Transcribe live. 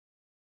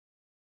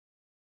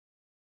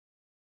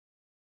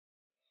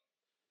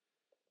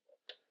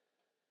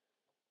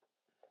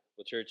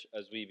Well, church,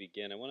 as we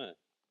begin, I want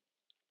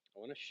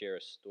to share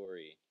a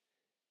story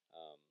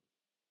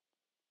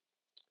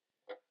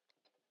um,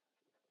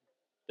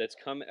 that's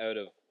come out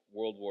of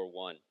World War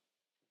One.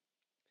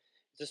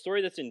 It's a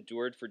story that's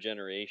endured for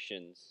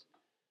generations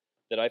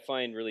that I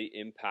find really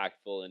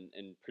impactful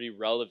and pretty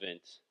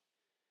relevant,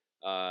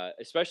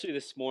 especially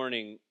this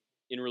morning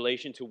in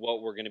relation to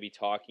what we're going to be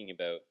talking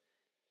about.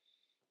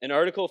 An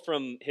article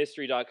from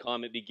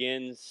History.com, it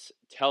begins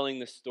telling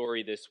the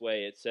story this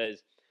way. It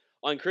says,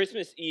 on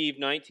Christmas Eve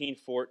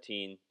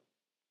 1914,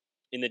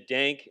 in the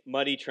dank,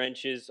 muddy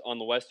trenches on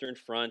the Western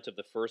Front of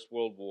the First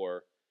World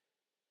War,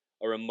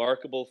 a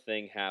remarkable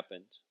thing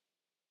happened.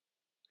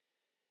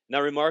 And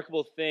that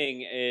remarkable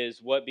thing is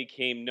what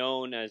became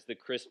known as the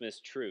Christmas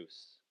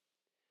truce.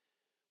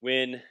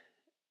 When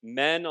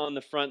men on the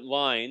front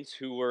lines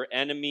who were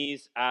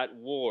enemies at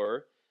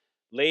war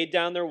laid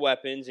down their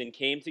weapons and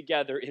came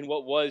together in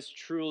what was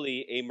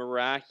truly a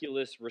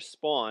miraculous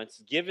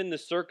response, given the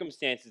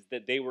circumstances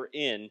that they were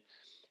in,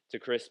 to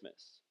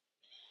Christmas.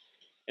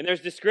 And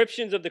there's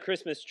descriptions of the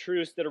Christmas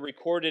truce that are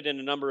recorded in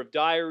a number of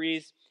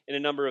diaries, in a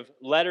number of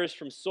letters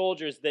from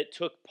soldiers that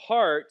took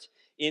part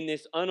in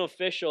this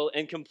unofficial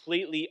and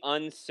completely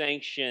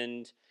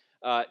unsanctioned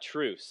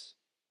truce.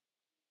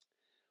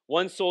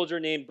 One soldier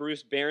named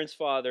Bruce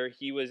Bairnsfather,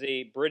 he was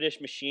a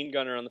British machine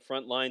gunner on the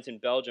front lines in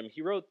Belgium.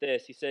 He wrote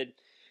this. He said,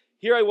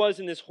 "Here I was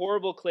in this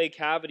horrible clay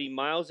cavity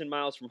miles and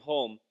miles from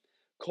home,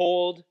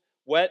 cold,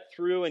 wet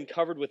through and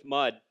covered with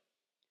mud.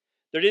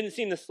 There didn't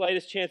seem the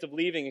slightest chance of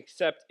leaving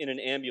except in an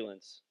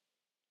ambulance.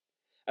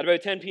 At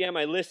about 10 p.m.,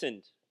 I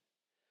listened.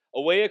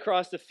 Away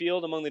across the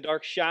field among the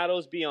dark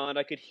shadows beyond,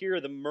 I could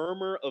hear the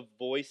murmur of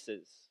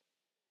voices.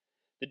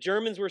 The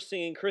Germans were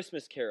singing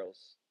Christmas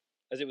carols,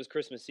 as it was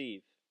Christmas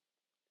Eve.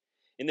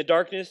 In the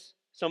darkness,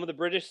 some of the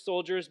British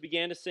soldiers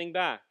began to sing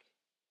back.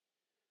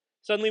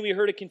 Suddenly, we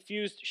heard a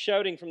confused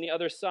shouting from the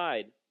other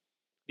side.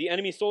 The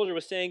enemy soldier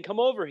was saying, 'Come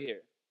over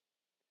here.'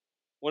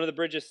 One of the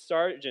British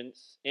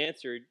sergeants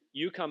answered,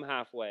 'You come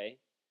halfway,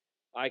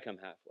 I come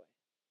halfway.'"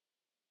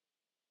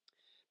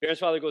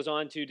 Bairnsfather goes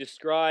on to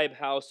describe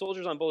how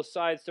soldiers on both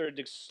sides started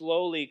to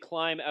slowly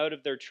climb out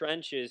of their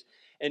trenches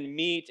and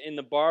meet in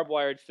the barbed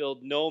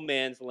wire-filled no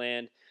man's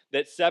land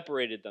that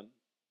separated them.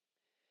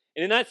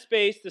 And in that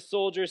space, the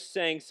soldiers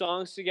sang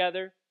songs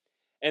together,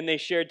 and they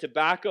shared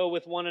tobacco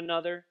with one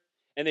another,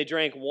 and they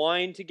drank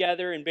wine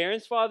together. And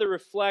Bairnsfather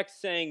reflects,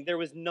 saying, there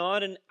was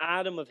not an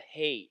atom of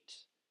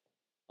hate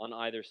on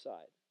either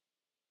side.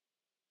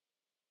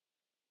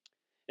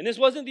 And this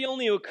wasn't the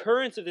only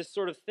occurrence of this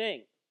sort of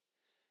thing.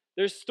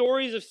 There's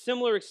stories of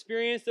similar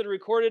experience that are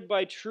recorded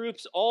by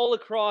troops all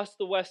across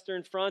the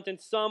Western Front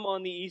and some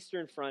on the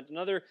Eastern Front.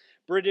 Another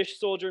British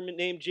soldier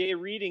named Jay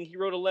Reading, he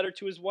wrote a letter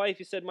to his wife.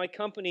 He said, "My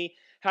company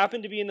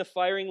happened to be in the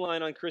firing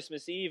line on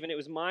Christmas Eve, and it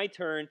was my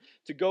turn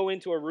to go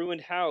into a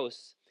ruined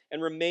house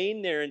and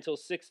remain there until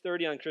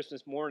 6:30 on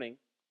Christmas morning.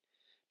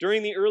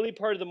 During the early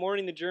part of the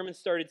morning, the Germans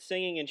started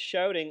singing and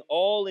shouting,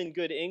 all in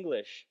good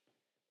English.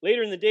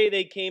 Later in the day,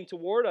 they came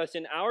toward us,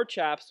 and our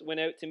chaps went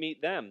out to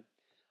meet them.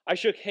 I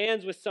shook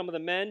hands with some of the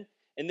men,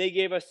 and they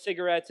gave us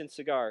cigarettes and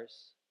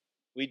cigars.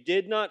 We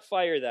did not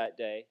fire that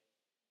day,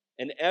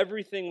 and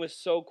everything was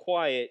so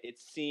quiet it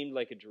seemed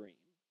like a dream."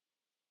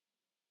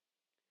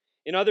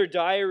 In other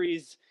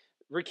diaries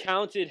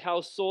recounted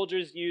how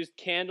soldiers used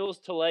candles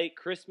to light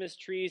Christmas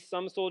trees.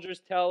 Some soldiers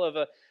tell of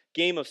a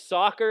game of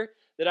soccer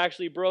that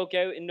actually broke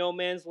out in no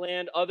man's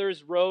land.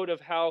 Others wrote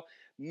of how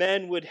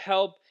men would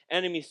help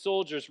enemy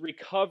soldiers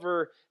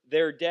recover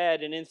their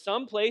dead. And in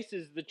some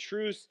places, the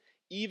truce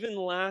even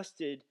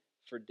lasted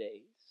for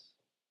days.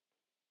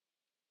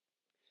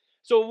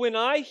 So when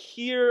I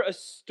hear a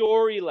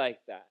story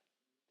like that,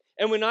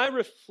 and when I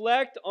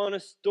reflect on a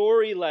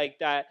story like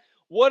that,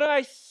 what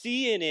I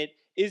see in it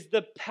is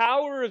the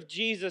power of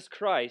Jesus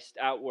Christ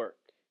at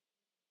work.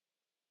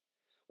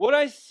 What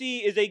I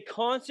see is a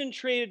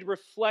concentrated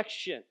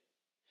reflection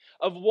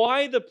of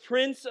why the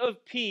Prince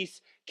of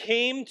Peace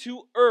came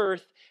to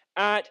earth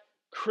at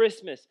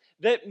Christmas.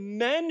 That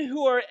men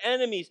who are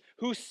enemies,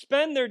 who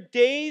spend their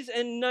days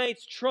and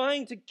nights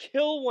trying to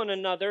kill one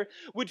another,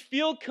 would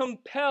feel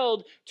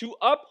compelled to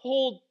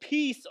uphold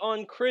peace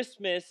on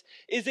Christmas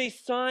is a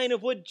sign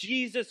of what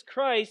Jesus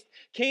Christ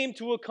came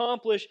to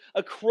accomplish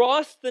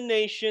across the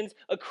nations,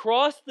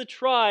 across the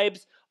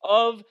tribes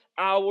of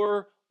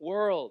our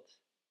world.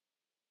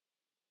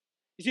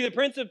 You see, the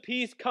Prince of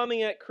Peace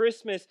coming at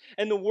Christmas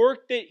and the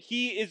work that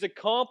he is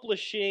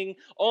accomplishing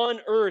on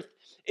earth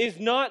is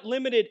not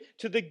limited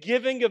to the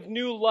giving of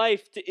new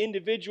life to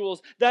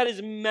individuals. That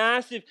is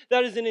massive.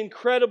 That is an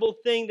incredible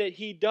thing that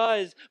he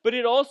does. But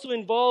it also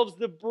involves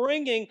the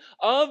bringing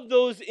of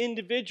those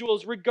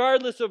individuals,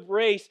 regardless of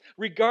race,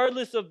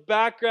 regardless of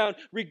background,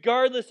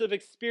 regardless of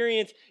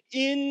experience,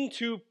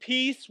 into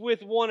peace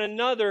with one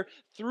another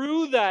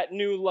through that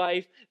new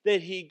life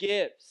that he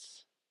gives.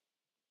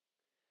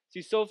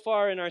 See, so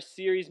far in our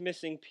series,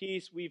 Missing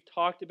Peace, we've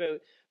talked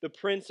about the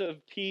Prince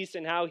of Peace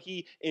and how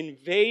he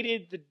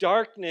invaded the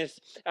darkness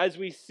as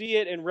we see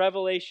it in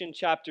Revelation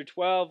chapter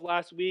 12.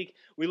 Last week,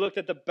 we looked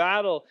at the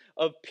battle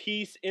of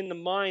peace in the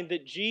mind,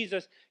 that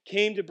Jesus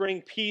came to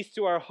bring peace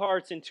to our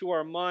hearts and to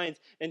our minds.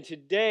 And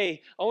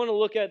today, I want to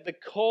look at the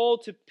call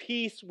to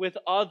peace with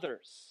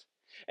others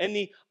and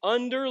the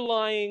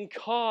underlying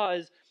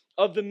cause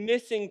of the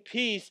missing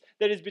peace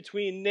that is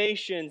between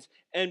nations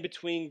and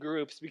between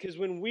groups. Because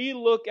when we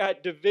look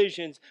at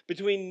divisions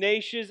between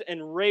nations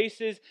and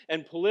races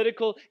and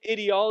political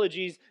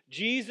ideologies,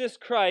 Jesus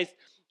Christ,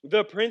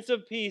 the Prince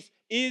of Peace,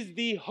 is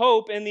the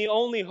hope and the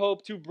only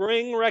hope to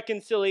bring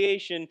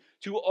reconciliation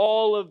to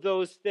all of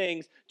those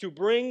things, to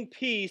bring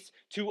peace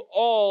to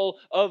all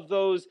of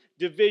those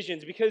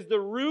divisions. Because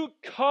the root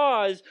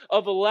cause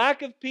of a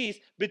lack of peace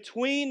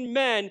between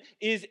men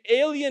is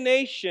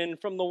alienation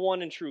from the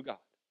one and true God.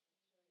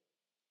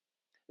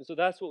 And so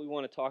that's what we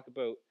want to talk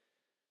about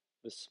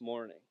this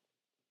morning.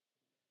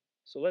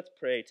 So let's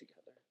pray together.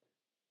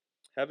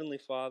 Heavenly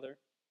Father,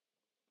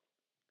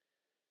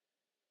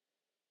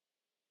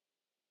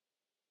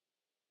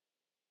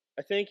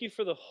 I thank you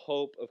for the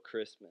hope of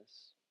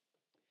Christmas.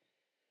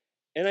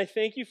 And I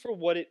thank you for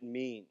what it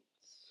means.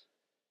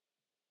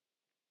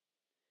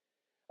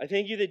 I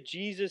thank you that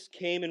Jesus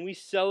came, and we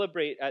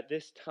celebrate at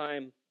this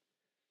time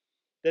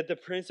that the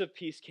Prince of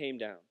Peace came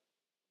down.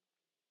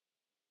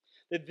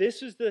 That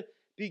this was the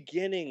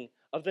beginning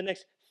of the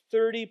next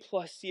 30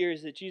 plus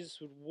years that Jesus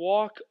would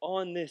walk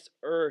on this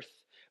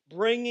earth,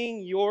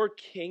 bringing your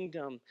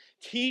kingdom,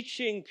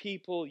 teaching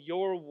people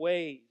your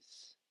ways,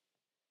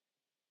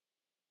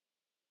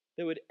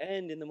 that would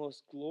end in the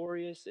most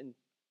glorious and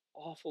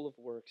awful of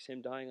works,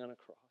 him dying on a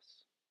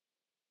cross.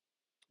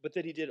 But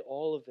that he did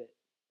all of it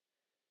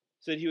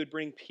so that he would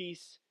bring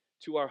peace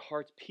to our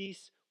hearts,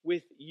 peace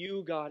with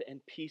you, God,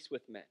 and peace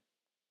with men.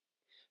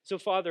 So,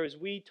 Father, as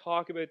we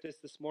talk about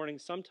this morning,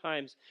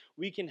 sometimes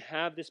we can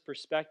have this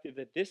perspective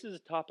that this is a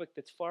topic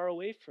that's far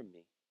away from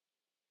me.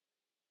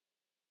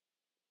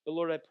 But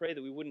Lord, I pray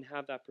that we wouldn't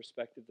have that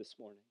perspective this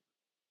morning.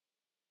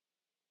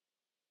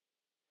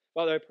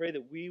 Father, I pray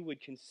that we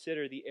would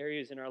consider the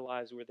areas in our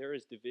lives where there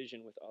is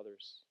division with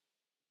others.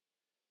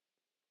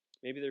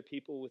 Maybe there are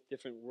people with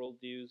different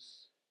worldviews,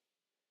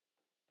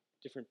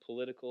 different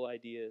political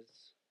ideas.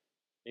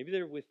 Maybe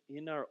they're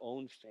within our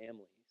own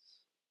families.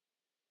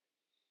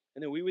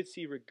 And that we would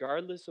see,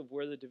 regardless of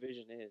where the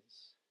division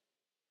is,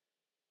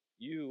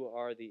 you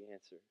are the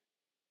answer.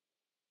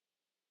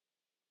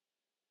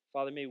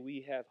 Father, may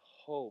we have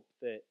hope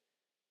that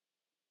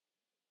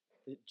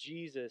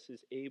Jesus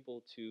is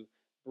able to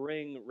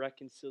bring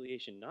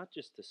reconciliation, not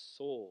just to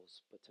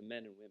souls, but to men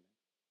and women.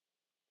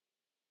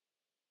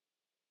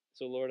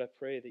 So, Lord, I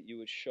pray that you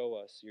would show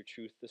us your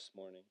truth this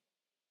morning.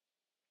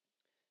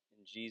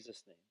 In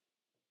Jesus' name,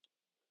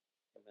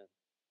 amen.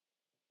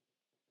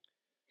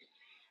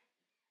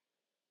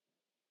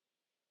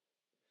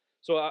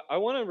 So I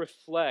want to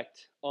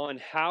reflect on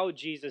how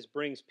Jesus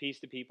brings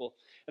peace to people.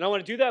 And I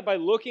want to do that by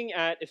looking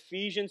at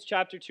Ephesians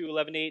chapter 2,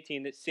 11 to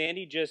 18 that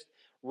Sandy just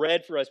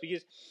read for us.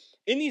 Because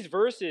in these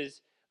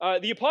verses,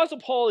 the Apostle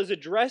Paul is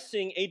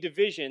addressing a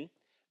division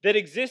that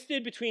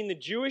existed between the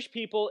Jewish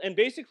people and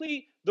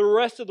basically the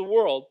rest of the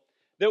world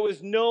that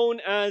was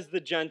known as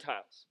the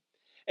Gentiles.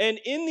 And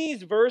in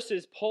these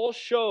verses, Paul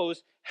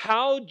shows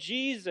how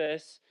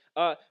Jesus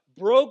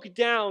broke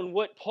down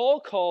what Paul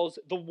calls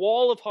the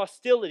wall of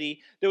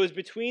hostility that was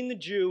between the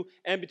Jew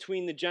and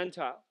between the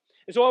Gentile.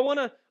 And so I want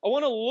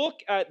to look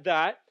at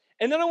that,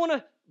 and then I want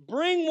to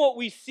bring what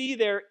we see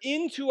there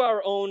into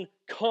our own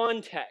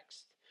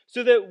context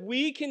so that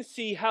we can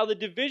see how the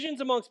divisions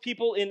amongst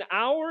people in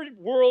our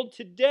world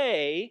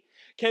today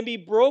can be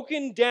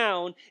broken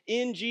down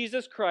in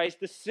Jesus Christ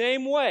the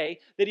same way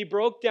that he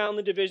broke down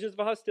the divisions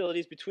of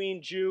hostilities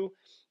between Jew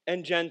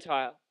and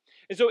Gentile.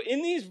 And so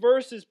in these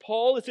verses,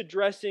 Paul is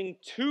addressing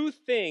two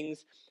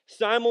things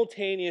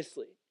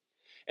simultaneously.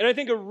 And I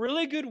think a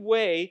really good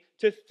way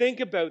to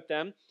think about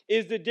them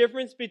is the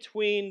difference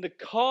between the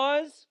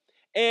cause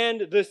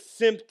and the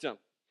symptom.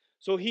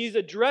 So he's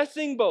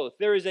addressing both.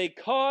 There is a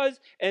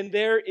cause and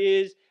there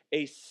is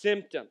a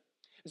symptom.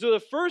 So the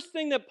first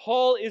thing that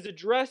Paul is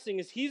addressing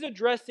is he's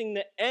addressing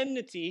the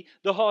enmity,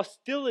 the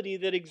hostility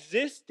that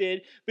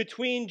existed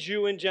between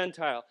Jew and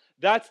Gentile.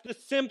 That's the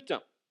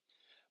symptom.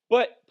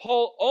 But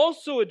Paul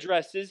also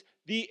addresses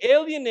the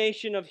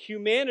alienation of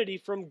humanity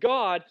from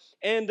God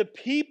and the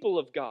people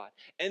of God.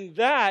 And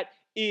that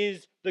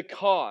is the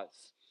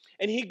cause.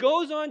 And he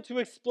goes on to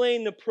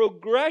explain the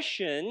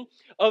progression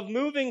of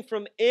moving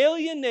from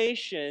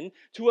alienation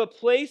to a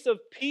place of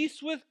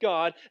peace with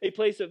God, a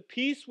place of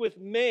peace with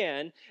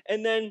man.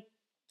 And then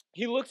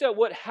he looks at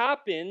what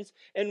happens,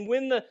 and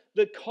when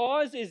the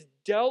cause is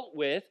dealt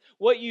with,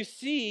 what you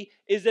see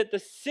is that the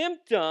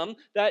symptom,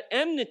 that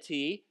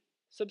enmity,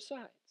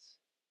 subsides.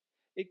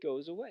 It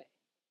goes away.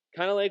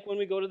 Kind of like when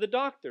we go to the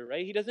doctor,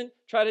 right? He doesn't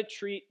try to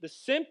treat the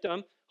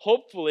symptom,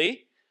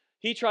 hopefully.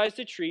 He tries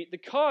to treat the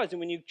cause. And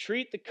when you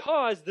treat the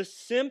cause, the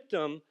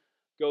symptom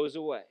goes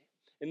away.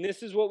 And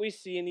this is what we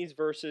see in these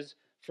verses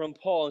from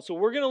Paul. And so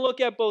we're going to look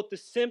at both the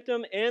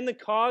symptom and the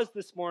cause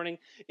this morning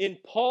in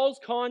Paul's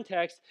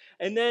context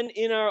and then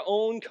in our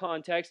own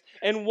context.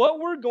 And what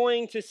we're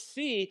going to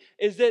see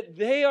is that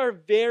they are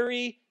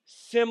very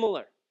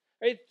similar.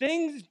 Right?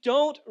 Things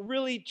don't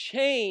really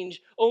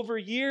change over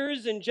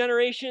years and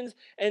generations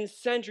and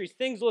centuries.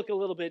 Things look a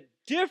little bit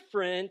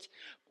different,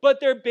 but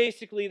they're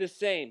basically the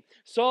same.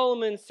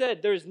 Solomon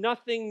said there's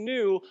nothing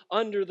new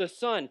under the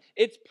sun.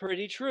 It's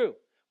pretty true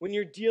when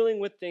you're dealing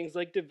with things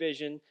like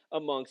division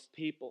amongst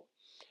people.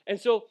 And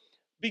so,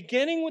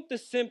 beginning with the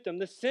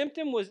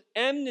symptom was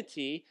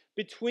enmity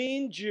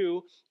between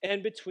Jew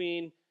and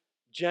between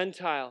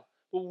Gentile.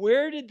 But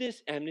where did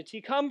this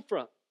enmity come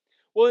from?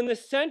 Well, in the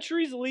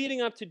centuries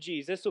leading up to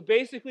Jesus, so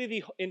basically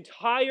the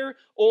entire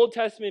Old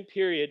Testament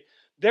period,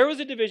 there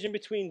was a division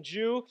between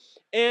Jew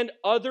and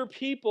other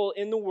people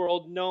in the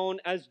world known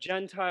as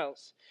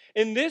Gentiles.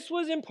 And this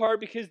was in part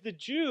because the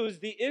Jews,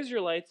 the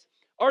Israelites,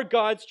 are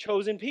God's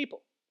chosen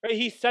people. Right?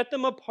 He set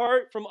them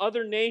apart from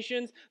other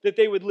nations that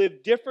they would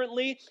live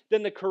differently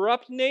than the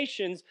corrupt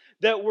nations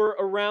that were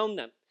around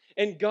them.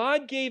 And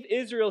God gave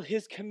Israel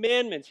his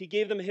commandments. He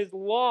gave them his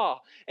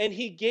law. And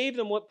he gave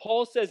them what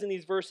Paul says in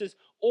these verses,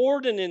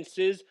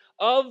 ordinances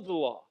of the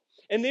law.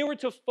 And they were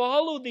to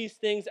follow these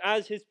things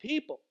as his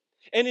people.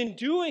 And in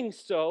doing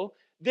so,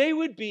 they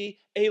would be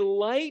a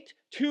light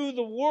to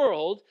the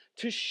world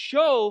to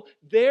show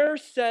their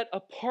set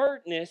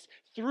apartness,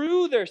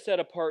 through their set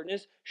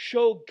apartness,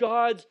 show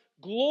God's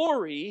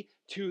glory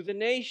to the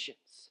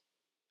nations.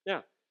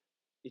 Now,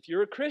 if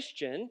you're a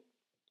Christian,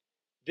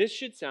 this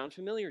should sound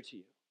familiar to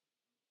you.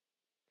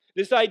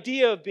 This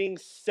idea of being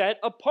set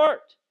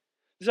apart,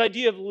 this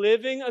idea of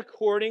living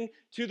according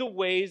to the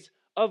ways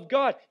of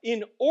God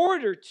in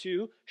order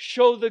to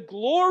show the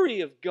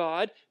glory of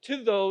God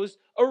to those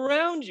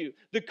around you.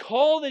 The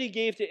call that he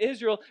gave to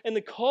Israel and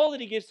the call that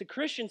he gives to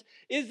Christians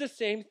is the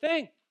same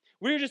thing.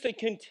 We're just a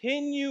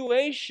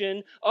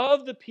continuation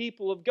of the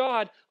people of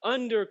God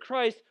under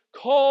Christ,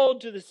 called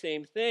to the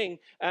same thing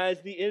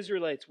as the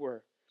Israelites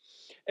were.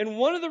 And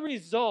one of the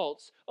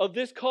results of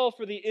this call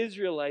for the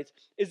Israelites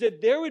is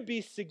that there would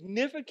be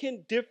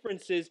significant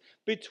differences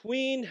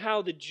between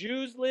how the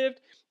Jews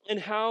lived and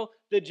how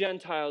the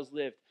Gentiles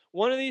lived.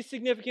 One of these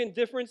significant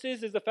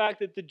differences is the fact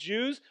that the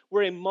Jews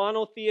were a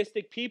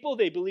monotheistic people.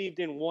 They believed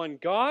in one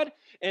God,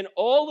 and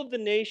all of the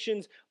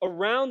nations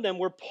around them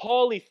were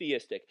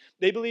polytheistic.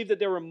 They believed that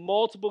there were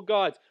multiple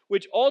gods,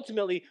 which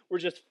ultimately were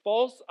just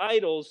false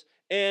idols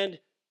and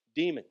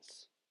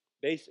demons,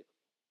 basically.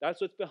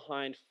 That's what's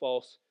behind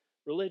false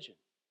religion.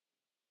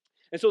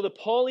 And so the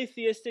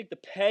polytheistic, the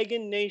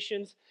pagan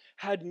nations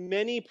had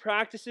many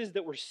practices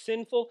that were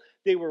sinful,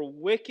 they were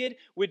wicked,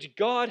 which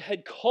God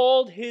had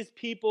called his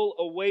people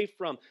away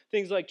from.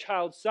 Things like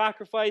child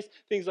sacrifice,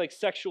 things like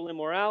sexual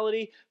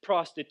immorality,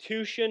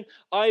 prostitution,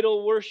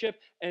 idol worship,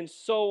 and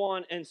so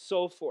on and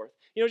so forth.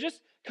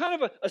 Just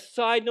kind of a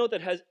side note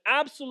that has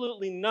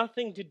absolutely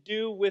nothing to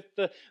do with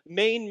the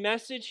main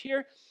message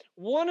here.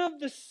 One of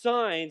the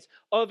signs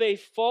of a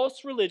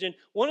false religion,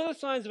 one of the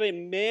signs of a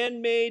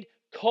man-made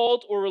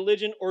cult or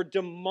religion or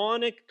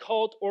demonic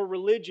cult or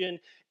religion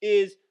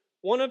is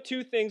one of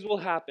two things will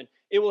happen.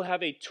 It will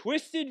have a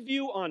twisted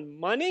view on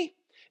money.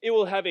 It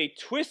will have a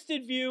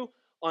twisted view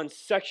on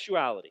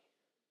sexuality.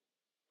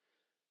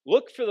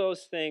 Look for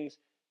those things,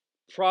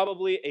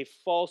 probably a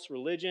false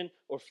religion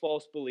or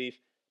false belief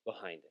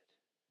behind it.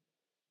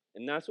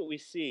 And that's what we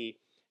see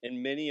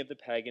in many of the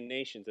pagan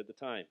nations at the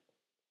time.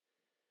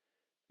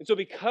 And so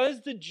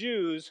because the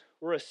Jews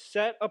were a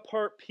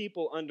set-apart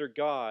people under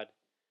God,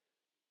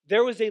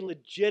 there was a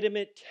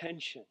legitimate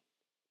tension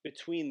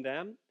between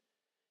them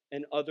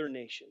and other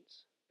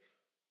nations.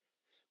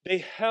 They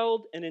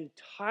held an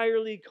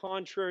entirely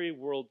contrary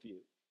worldview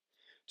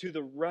to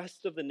the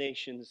rest of the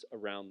nations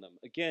around them.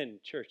 Again,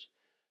 church,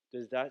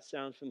 does that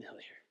sound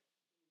familiar?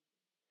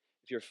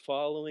 If you're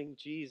following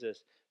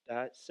Jesus,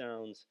 that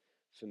sounds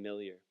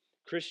familiar.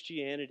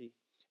 Christianity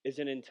is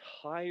an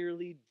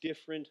entirely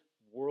different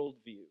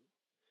worldview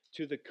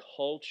to the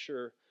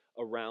culture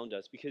around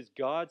us, because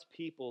God's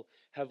people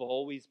have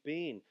always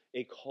been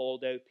a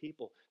called out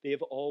people. They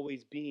have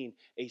always been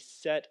a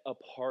set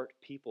apart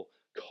people,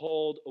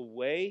 called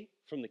away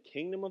from the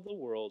kingdom of the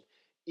world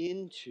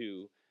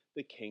into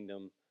the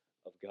kingdom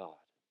of God.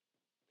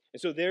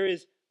 And so there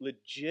is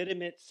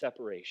legitimate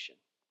separation.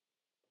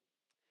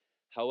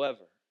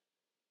 However,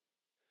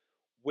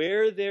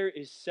 where there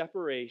is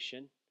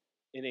separation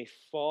in a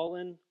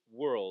fallen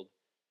world,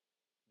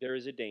 there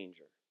is a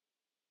danger.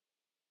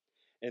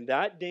 And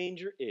that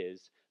danger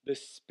is the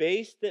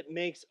space that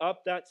makes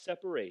up that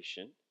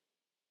separation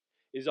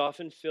is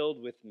often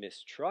filled with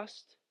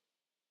mistrust,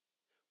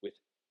 with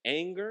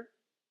anger,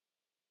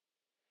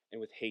 and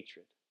with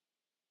hatred.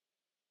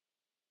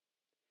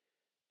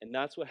 And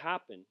that's what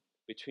happened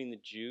between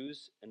the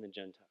Jews and the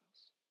Gentiles.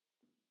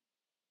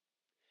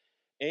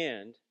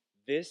 And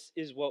this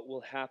is what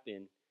will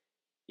happen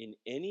in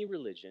any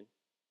religion,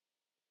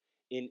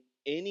 in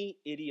any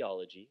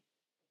ideology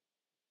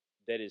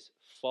that is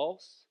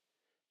false,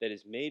 that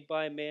is made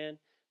by man,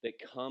 that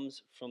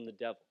comes from the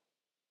devil.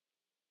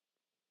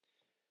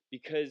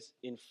 Because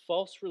in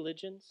false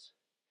religions,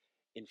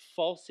 in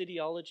false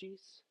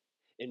ideologies,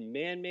 in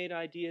man-made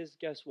ideas,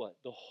 guess what?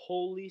 The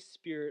Holy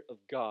Spirit of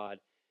God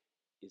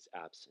is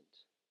absent.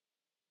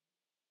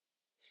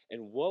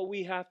 And what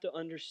we have to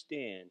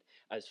understand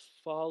as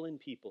fallen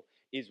people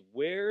is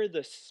where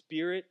the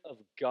Spirit of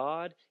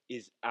God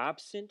is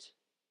absent,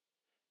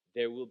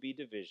 there will be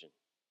division.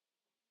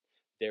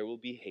 There will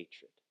be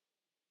hatred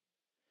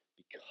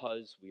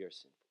because we are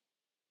sinful.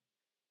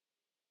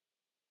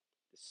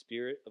 The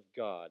Spirit of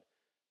God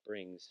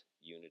brings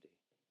unity.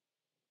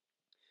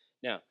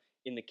 Now,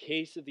 in the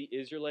case of the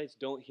Israelites,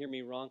 don't hear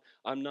me wrong.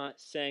 I'm not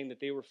saying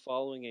that they were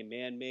following a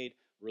man-made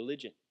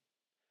religion.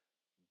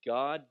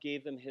 God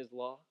gave them his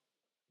law.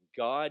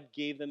 God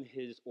gave them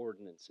his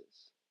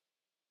ordinances.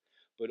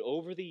 But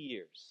over the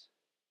years,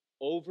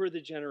 over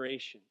the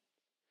generation,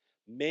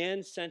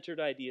 man-centered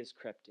ideas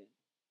crept in.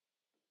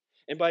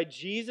 And by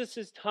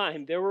Jesus'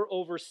 time, there were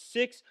over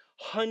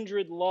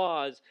 600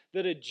 laws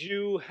that a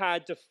Jew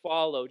had to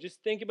follow.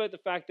 Just think about the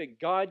fact that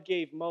God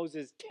gave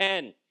Moses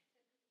 10.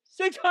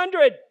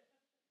 600!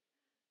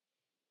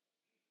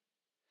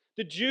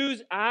 The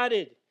Jews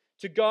added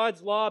to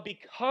God's law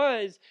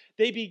because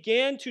they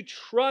began to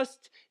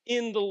trust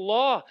in the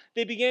law.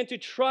 They began to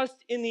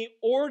trust in the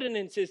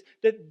ordinances,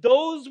 that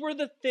those were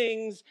the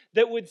things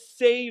that would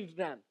save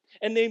them.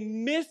 And they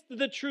missed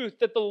the truth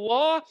that the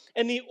law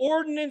and the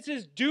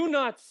ordinances do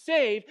not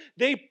save.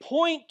 They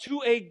point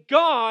to a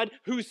God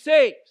who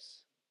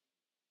saves.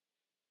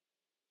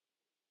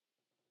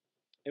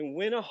 And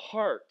when a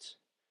heart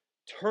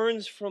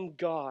turns from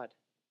God,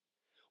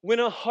 when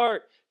a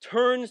heart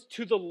turns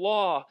to the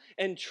law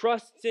and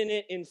trusts in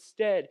it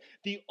instead,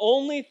 the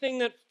only thing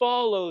that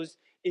follows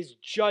is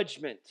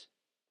judgment.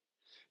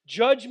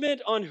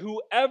 Judgment on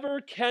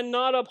whoever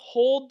cannot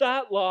uphold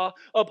that law,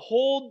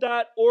 uphold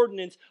that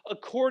ordinance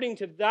according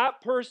to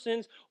that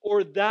person's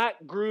or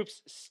that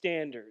group's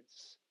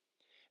standards.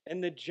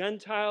 And the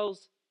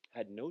Gentiles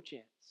had no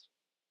chance.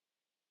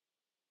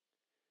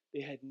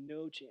 They had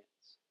no chance.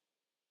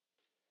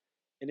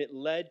 And it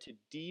led to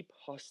deep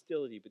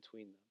hostility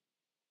between them.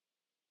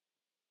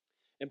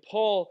 And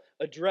Paul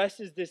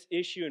addresses this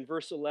issue in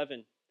verse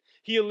 11.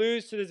 He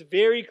alludes to this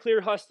very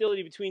clear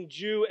hostility between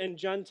Jew and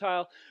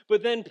Gentile.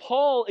 But then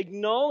Paul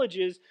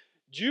acknowledges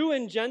Jew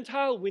and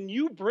Gentile, when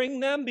you bring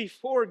them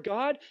before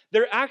God,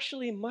 they're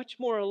actually much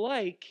more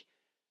alike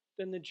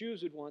than the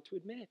Jews would want to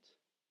admit.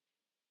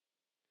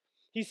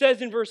 He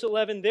says in verse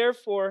 11,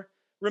 therefore,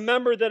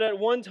 remember that at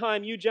one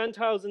time you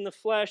Gentiles in the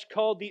flesh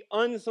called the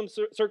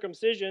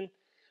uncircumcision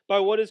by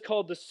what is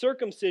called the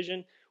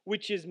circumcision,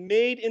 which is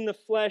made in the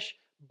flesh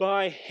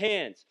by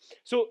hands.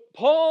 So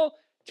Paul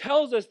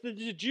tells us that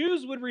the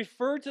Jews would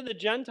refer to the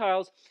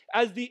Gentiles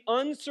as the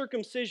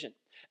uncircumcision.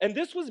 And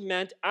this was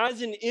meant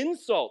as an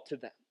insult to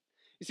them.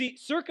 You see,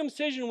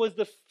 circumcision was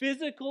the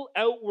physical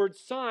outward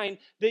sign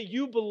that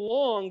you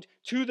belonged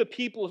to the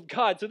people of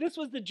God. So this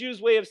was the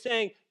Jews' way of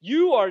saying,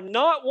 you are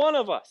not one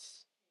of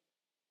us.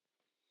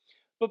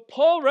 But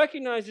Paul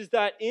recognizes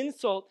that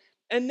insult,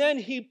 and then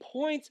he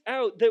points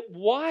out that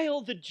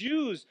while the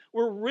Jews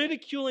were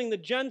ridiculing the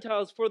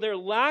Gentiles for their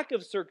lack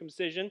of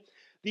circumcision,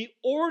 the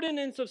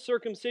ordinance of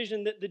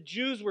circumcision that the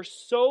Jews were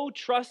so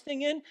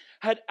trusting in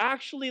had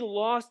actually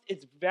lost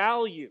its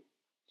value,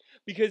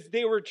 because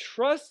they were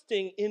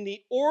trusting in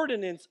the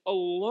ordinance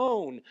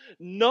alone,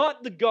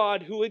 not the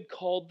God who had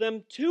called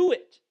them to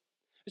it.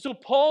 So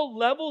Paul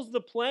levels the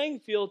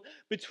playing field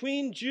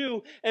between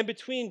Jew and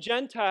between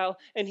Gentile,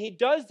 and he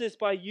does this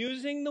by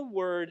using the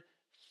word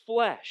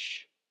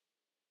flesh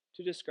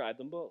to describe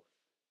them both.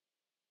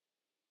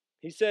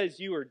 He says,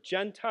 you are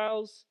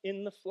Gentiles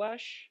in the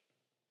flesh,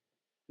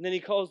 and then he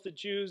calls the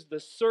Jews the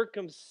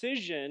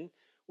circumcision,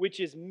 which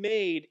is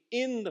made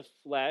in the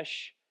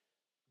flesh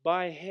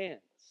by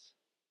hands.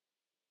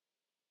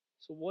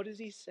 So what is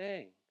he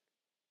saying?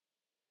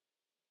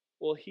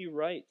 Well, what he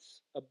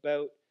writes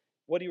about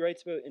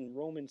in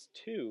Romans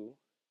 2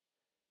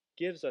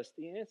 gives us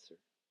the answer.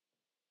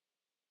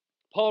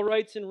 Paul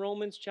writes in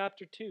Romans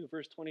chapter 2,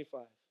 verse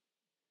 25.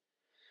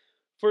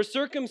 For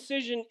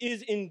circumcision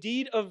is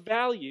indeed of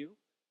value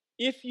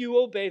if you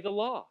obey the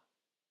law.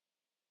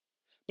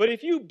 But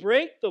if you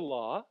break the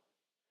law,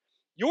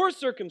 your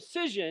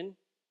circumcision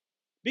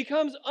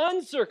becomes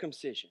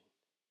uncircumcision.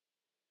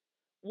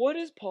 What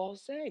is Paul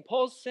saying?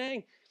 Paul's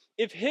saying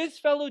if his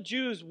fellow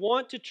Jews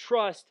want to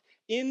trust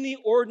in the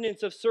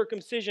ordinance of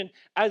circumcision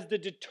as the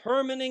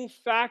determining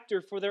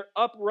factor for their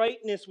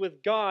uprightness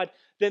with God,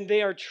 then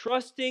they are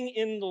trusting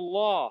in the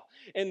law.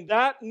 And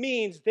that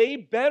means they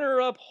better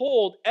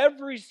uphold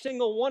every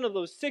single one of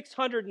those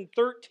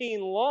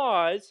 613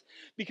 laws,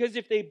 because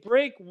if they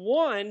break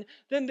one,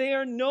 then they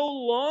are no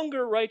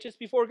longer righteous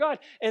before God.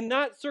 And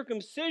that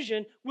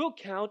circumcision will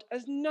count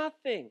as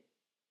nothing.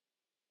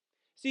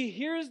 See,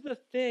 here's the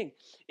thing.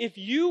 If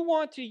you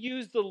want to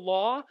use the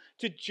law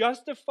to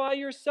justify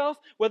yourself,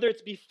 whether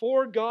it's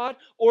before God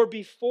or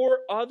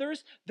before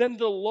others, then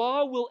the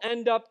law will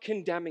end up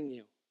condemning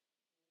you.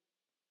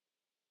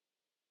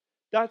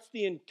 That's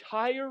the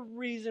entire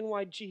reason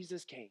why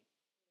Jesus came.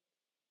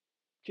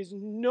 Because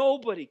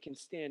nobody can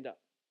stand up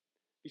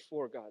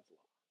before God's law.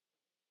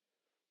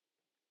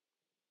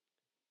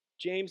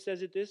 James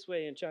says it this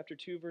way in chapter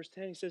 2, verse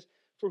 10. He says,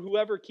 "For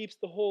whoever keeps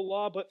the whole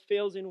law but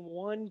fails in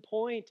one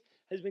point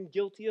has been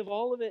guilty of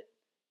all of it."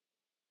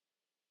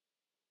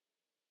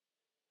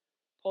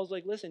 Paul's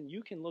like, listen,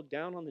 you can look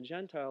down on the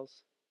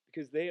Gentiles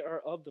because they are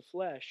of the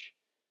flesh,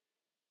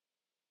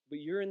 but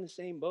you're in the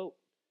same boat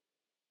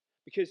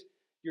because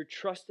you're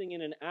trusting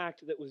in an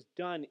act that was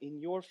done in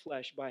your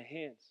flesh by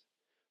hands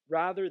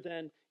rather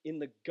than in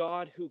the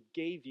God who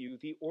gave you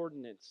the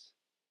ordinance.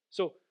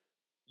 So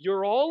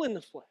you're all in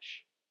the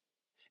flesh.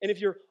 And if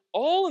you're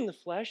all in the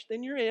flesh,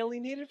 then you're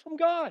alienated from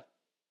God.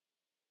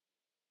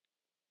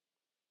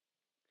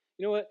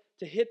 You know what?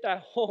 To hit that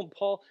home,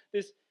 Paul,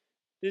 this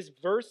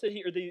verse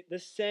that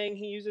this saying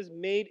he uses,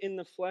 made in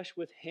the flesh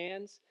with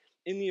hands,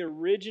 in the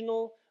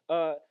original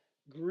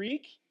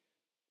Greek,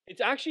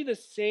 it's actually the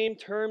same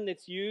term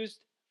that's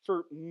used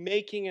for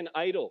making an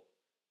idol.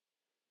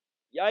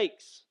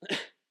 Yikes.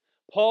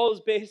 Paul is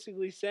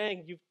basically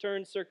saying you've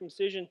turned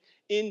circumcision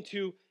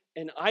into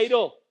an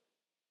idol.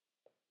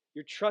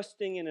 You're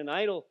trusting in an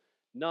idol,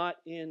 not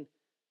in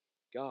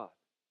God.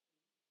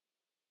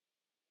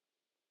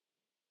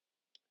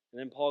 And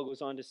then Paul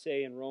goes on to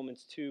say in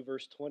Romans 2,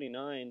 verse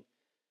 29,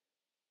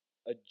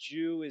 a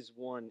Jew is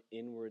one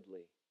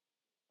inwardly,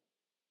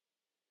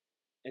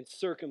 and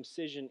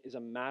circumcision is a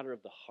matter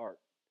of the heart,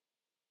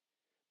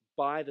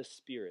 by the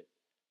Spirit,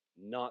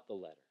 not the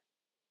letter.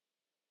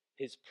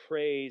 His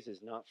praise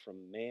is not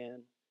from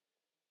man,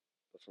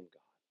 but from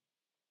God.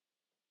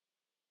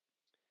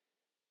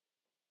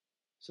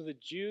 So the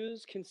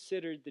Jews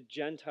considered the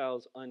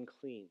Gentiles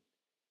unclean,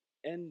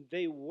 and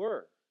they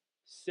were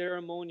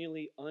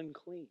ceremonially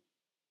unclean.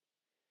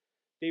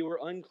 They were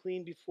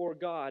unclean before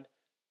God,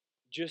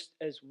 just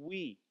as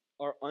we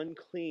are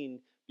unclean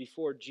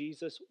before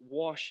Jesus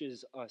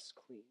washes us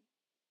clean.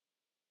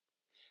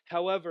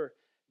 However,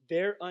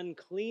 their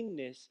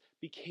uncleanness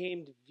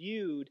became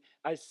viewed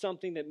as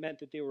something that meant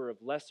that they were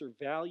of lesser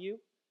value,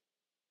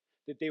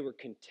 that they were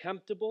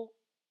contemptible,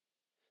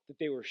 that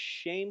they were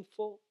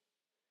shameful,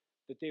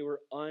 that they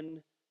were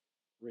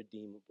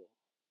unredeemable.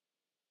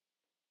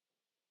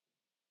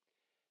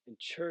 In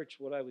church,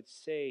 what I would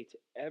say to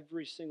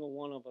every single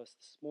one of us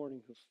this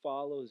morning who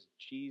follows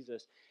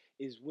Jesus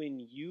is when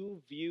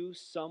you view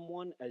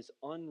someone as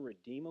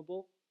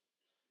unredeemable,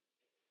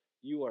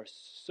 you are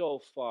so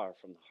far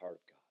from the heart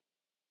of God.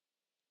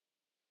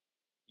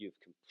 You've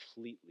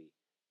completely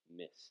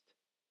missed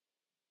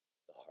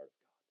the heart of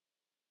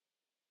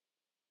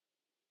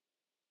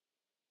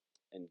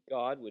God. And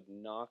God would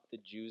knock the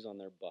Jews on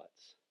their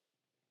butts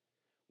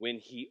when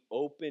he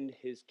opened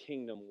his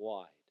kingdom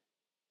wide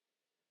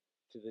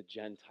to the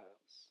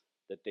Gentiles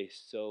that they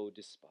so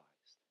despised,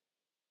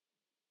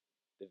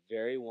 the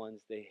very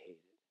ones they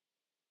hated.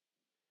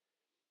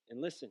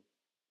 And listen,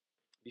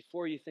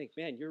 before you think,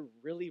 man, you're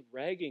really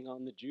ragging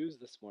on the Jews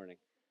this morning,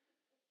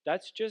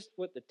 that's just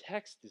what the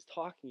text is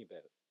talking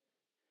about.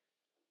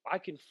 I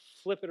can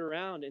flip it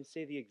around and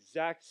say the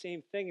exact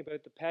same thing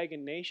about the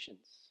pagan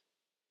nations.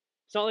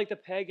 It's not like the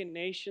pagan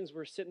nations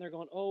were sitting there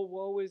going, oh,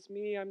 woe is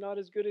me, I'm not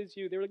as good as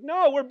you. They were like,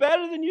 no, we're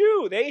better than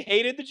you. They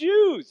hated the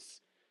Jews.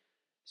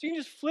 So you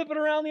can just flip it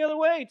around the other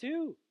way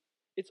too.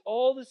 It's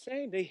all the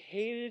same. They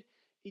hated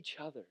each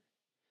other.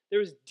 There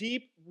was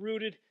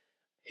deep-rooted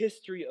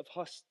history of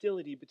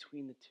hostility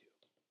between the two.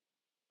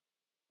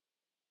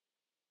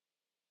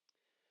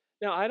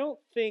 Now, I don't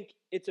think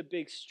it's a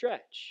big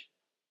stretch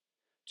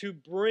to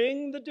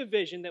bring the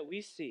division that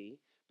we see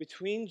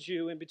between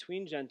Jew and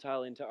between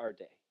Gentile into our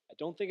day. I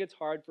don't think it's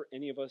hard for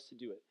any of us to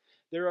do it.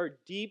 There are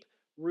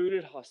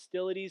deep-rooted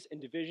hostilities and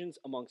divisions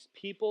amongst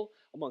people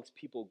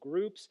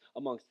groups,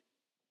 amongst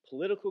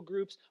political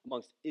groups,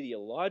 amongst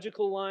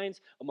ideological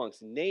lines,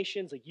 amongst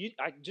nations.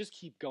 I just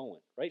keep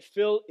going, right?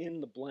 Fill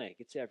in the blank.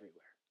 It's everywhere.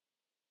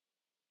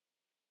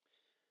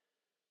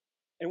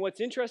 And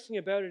what's interesting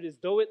about it is,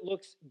 though it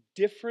looks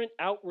different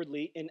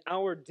outwardly in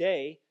our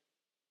day,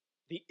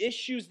 the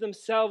issues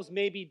themselves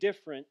may be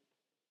different.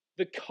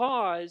 The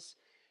cause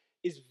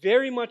is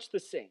very much the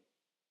same.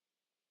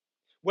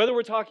 Whether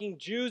we're talking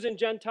Jews and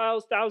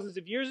Gentiles thousands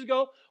of years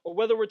ago, or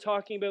whether we're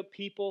talking about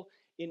people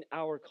in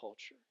our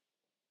culture.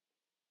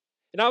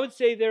 And I would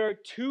say there are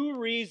two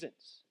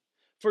reasons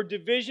for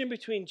division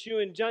between Jew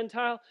and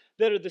Gentile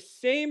that are the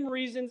same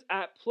reasons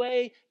at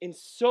play in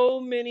so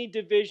many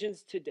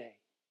divisions today.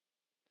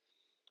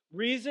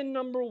 Reason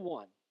number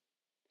one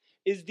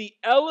is the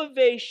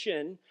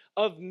elevation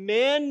of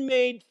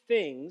man-made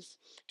things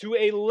to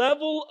a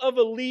level of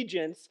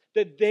allegiance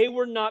that they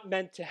were not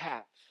meant to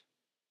have.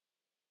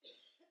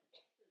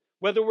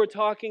 Whether we're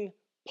talking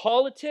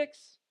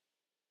politics,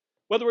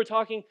 whether we're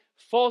talking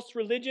false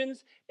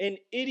religions and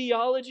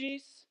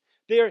ideologies,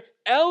 they're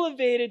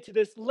elevated to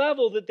this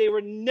level that they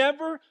were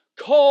never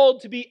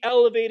called to be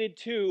elevated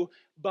to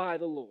by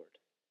the Lord.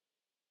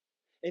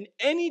 And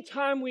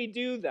anytime we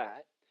do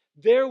that,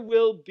 there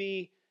will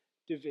be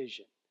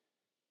division.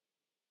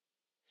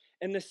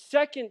 And the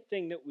second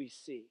thing that we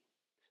see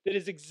that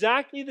is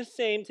exactly the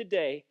same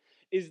today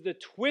is the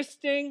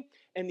twisting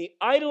and the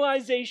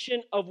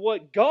idolization of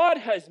what God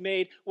has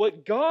made,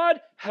 what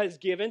God has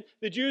given.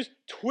 The Jews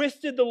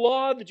twisted the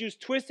law. The Jews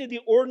twisted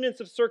the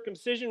ordinance of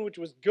circumcision, which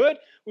was good,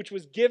 which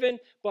was given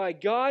by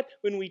God.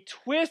 When we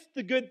twist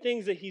the good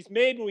things that He's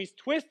made, when we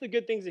twist the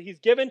good things that He's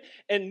given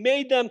and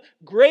made them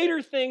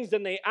greater things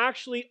than they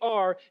actually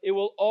are, it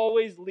will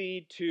always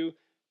lead to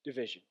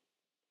division.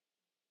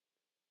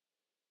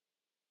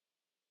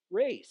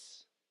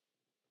 Race.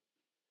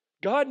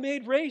 God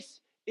made race.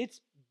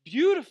 It's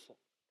beautiful.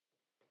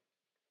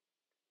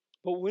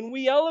 But when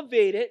we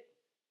elevate it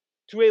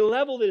to a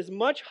level that is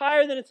much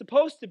higher than it's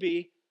supposed to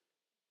be,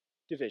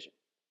 division.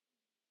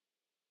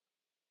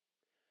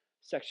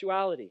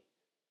 Sexuality.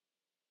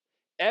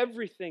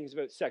 Everything's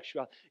about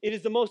sexuality. It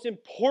is the most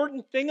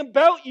important thing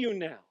about you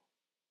now.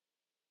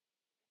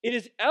 It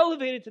is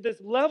elevated to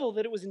this level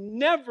that it was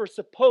never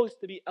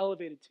supposed to be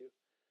elevated to.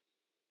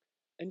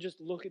 And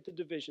just look at the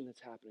division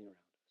that's happening around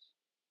us.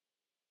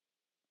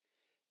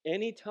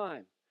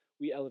 Anytime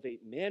we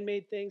elevate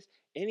man-made things,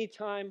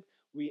 anytime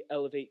we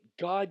elevate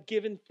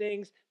God-given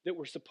things that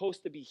were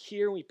supposed to be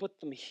here, and we put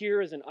them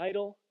here as an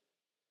idol,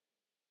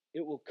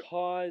 it will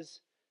cause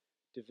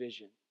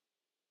division.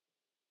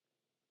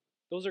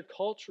 Those are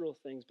cultural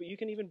things, but you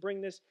can even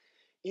bring this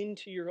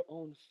into your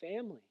own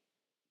family.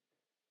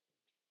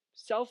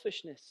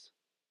 Selfishness.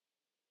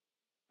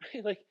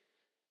 Right? Like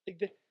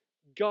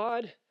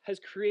God has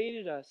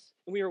created us,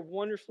 and we are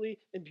wonderfully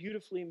and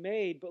beautifully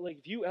made, but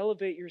if you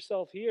elevate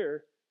yourself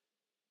here,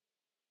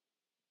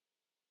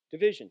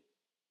 division.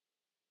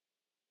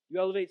 You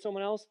elevate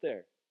someone else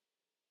there,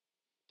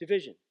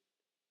 division.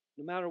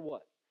 No matter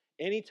what.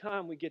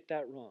 Anytime we get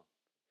that wrong,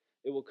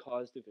 it will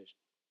cause division.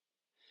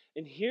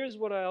 And here's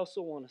what I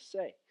also want to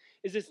say,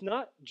 is it's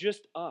not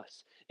just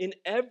us. In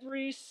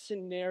every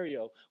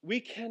scenario, we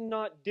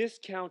cannot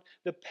discount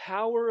the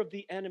power of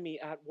the enemy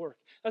at work.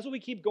 That's what we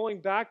keep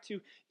going back to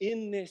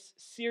in this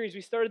series.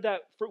 We started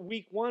that for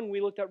week 1.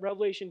 We looked at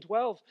Revelation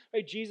 12,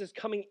 right? Jesus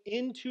coming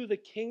into the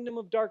kingdom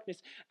of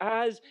darkness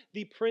as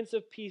the Prince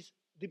of Peace,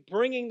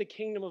 bringing the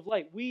kingdom of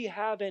light. We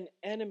have an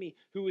enemy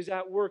who is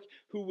at work,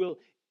 who will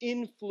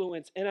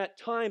influence and at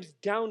times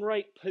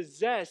downright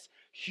possess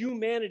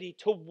humanity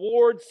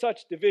toward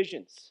such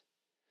divisions.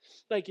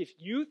 If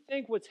you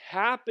think what's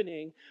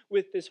happening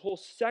with this whole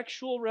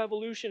sexual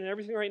revolution and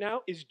everything right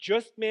now is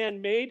just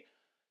man-made,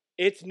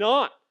 it's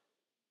not.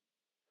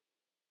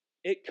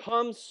 It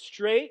comes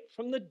straight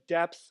from the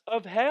depths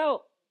of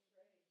hell.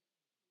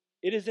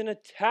 It is an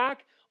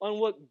attack on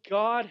what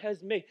God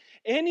has made.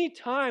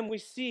 Anytime we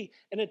see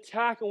an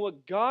attack on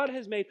what God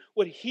has made,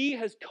 what He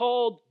has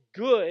called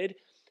good,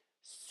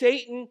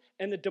 Satan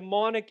and the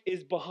demonic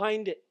is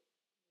behind it.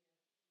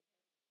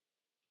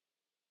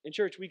 In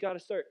church, we got to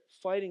start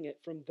fighting it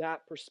from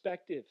that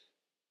perspective.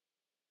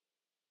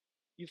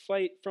 You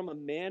fight from a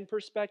man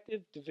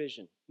perspective,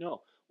 division.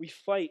 No, we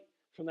fight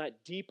from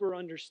that deeper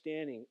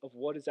understanding of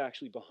what is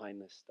actually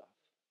behind this stuff.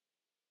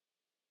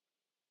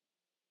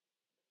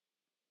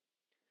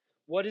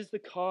 What is the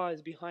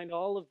cause behind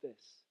all of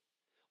this?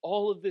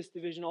 All of this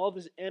division, all of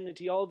this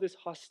enmity, all of this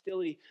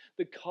hostility.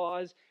 The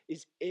cause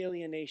is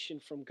alienation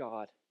from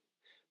God.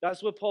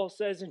 That's what Paul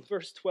says in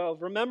verse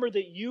 12. Remember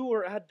that you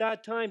were at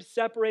that time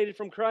separated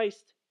from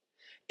Christ,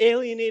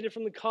 alienated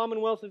from the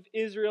commonwealth of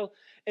Israel,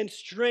 and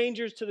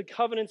strangers to the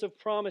covenants of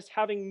promise,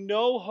 having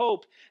no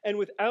hope and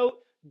without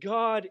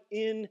God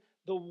in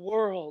the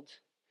world.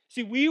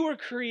 See, we were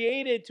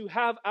created to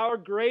have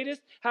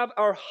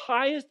our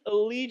highest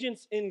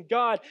allegiance in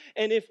God.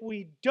 And if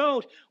we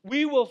don't,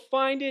 we will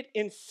find it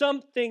in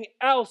something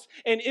else,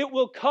 and it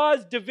will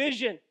cause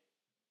division.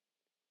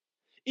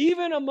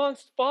 Even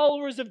amongst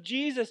followers of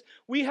Jesus,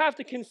 we have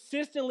to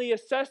consistently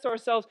assess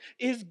ourselves.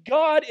 Is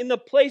God in the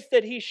place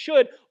that He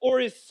should, or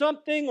is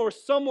something or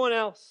someone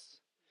else?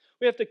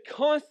 We have to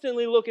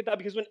constantly look at that,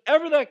 because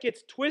whenever that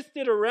gets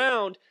twisted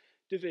around,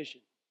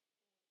 division.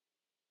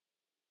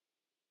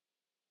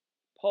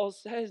 Paul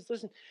says,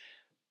 listen,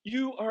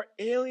 you are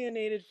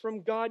alienated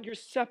from God. You're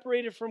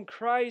separated from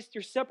Christ.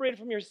 You're separated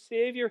from your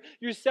Savior.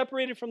 You're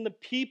separated from the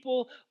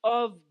people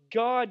of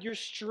God. You're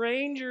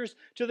strangers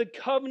to the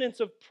covenants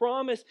of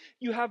promise.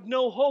 You have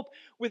no hope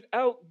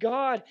without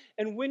God.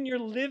 And when you're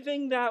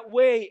living that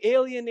way,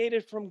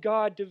 alienated from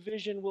God,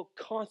 division will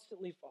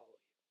constantly follow you.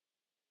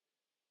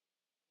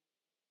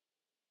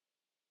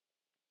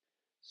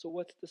 So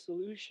what's the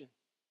solution?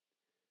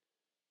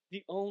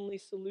 The only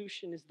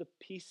solution is the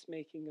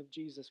peacemaking of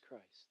Jesus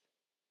Christ,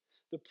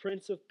 the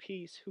Prince of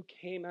Peace who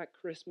came at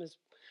Christmas.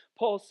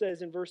 Paul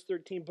says in verse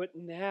 13, but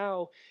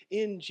now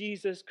in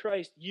Jesus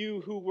Christ,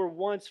 you who were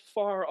once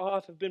far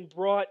off have been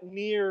brought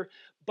near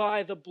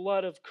by the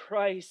blood of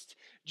Christ.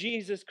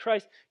 Jesus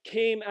Christ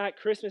came at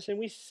Christmas, and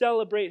we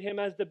celebrate Him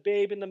as the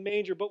babe in the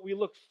manger, but we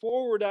look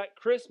forward at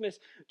Christmas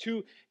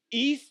to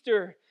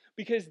Easter,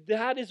 because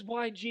that is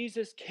why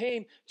Jesus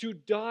came, to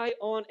die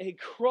on a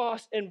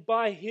cross, and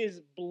by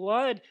His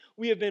blood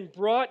we have been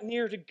brought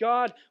near to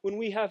God when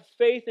we have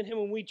faith in Him,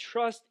 when we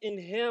trust in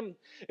Him.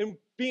 And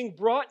Being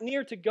brought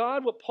near to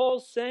God, what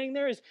Paul's saying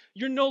there is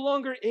you're no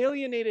longer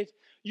alienated.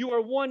 You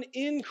are one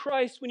in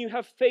Christ when you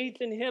have faith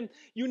in Him.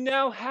 You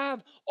now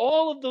have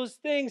all of those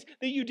things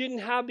that you didn't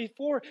have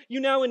before. You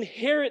now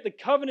inherit the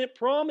covenant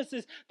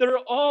promises that are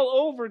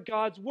all over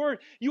God's Word.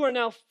 You are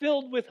now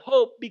filled with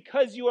hope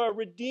because you are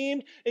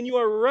redeemed and you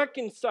are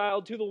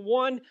reconciled to the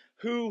one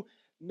who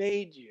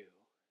made you.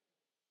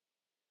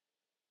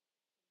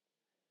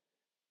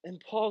 And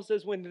Paul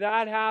says when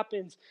that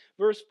happens,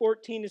 verse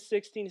 14 to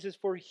 16, he says,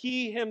 "For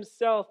He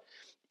Himself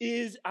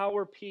is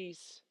our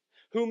peace,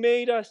 who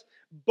made us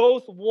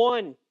both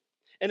one,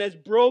 and has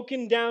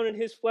broken down in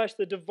His flesh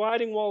the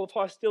dividing wall of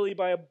hostility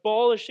by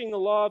abolishing the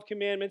law of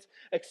commandments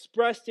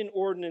expressed in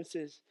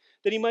ordinances,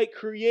 that He might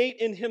create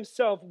in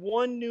Himself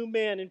one new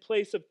man in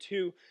place of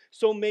two,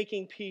 so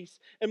making peace,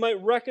 and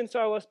might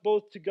reconcile us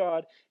both to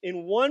God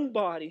in one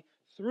body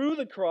through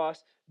the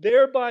cross,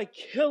 thereby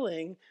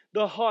killing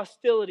the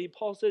hostility."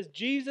 Paul says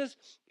Jesus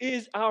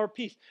is our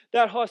peace.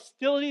 That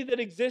hostility that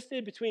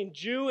existed between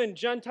Jew and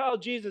Gentile,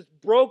 Jesus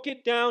broke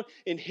it down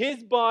in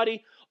His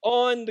body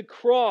on the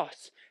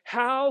cross.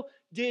 How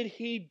did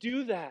He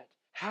do that?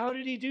 How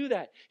did He do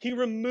that? He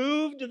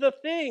removed the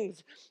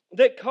things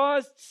that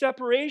caused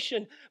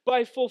separation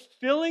by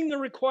fulfilling the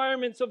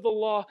requirements of the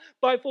law,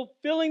 by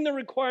fulfilling the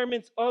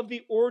requirements of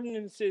the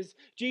ordinances.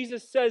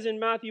 Jesus says in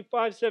Matthew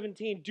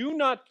 5:17, "Do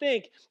not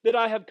think that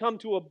I have come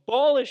to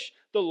abolish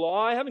the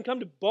law. I haven't come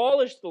to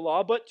abolish the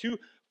law, but to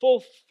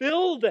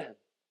fulfill them."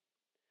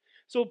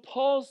 So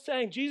Paul's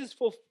saying Jesus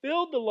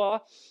fulfilled the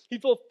law. He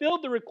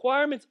fulfilled the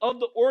requirements of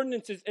the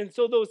ordinances. And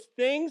so those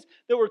things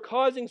that were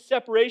causing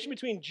separation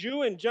between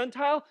Jew and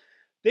Gentile,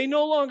 they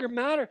no longer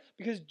matter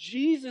because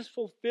Jesus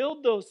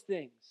fulfilled those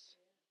things.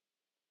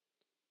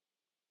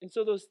 And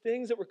so those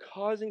things that were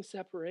causing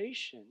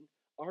separation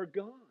are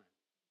gone.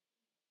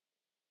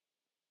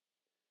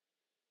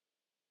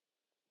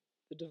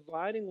 The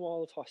dividing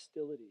wall of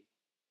hostility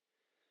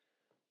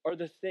are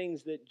the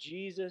things that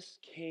Jesus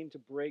came to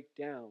break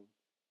down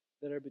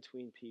that are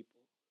between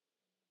people.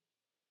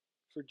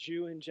 For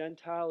Jew and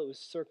Gentile, it was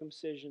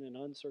circumcision and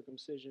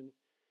uncircumcision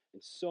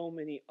and so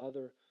many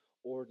other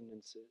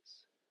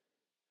ordinances.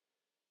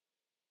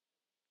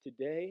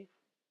 Today,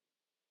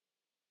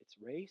 it's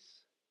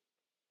race,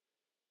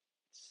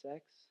 it's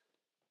sex,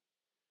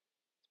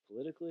 it's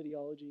political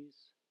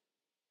ideologies,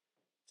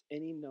 it's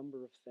any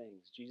number of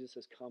things. Jesus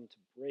has come to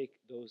break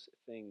those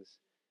things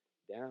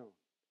down.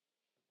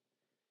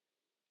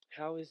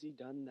 How has He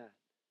done that?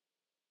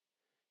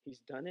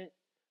 He's done it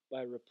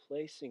by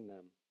replacing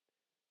them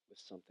with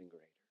something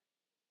greater.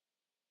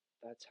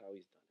 That's how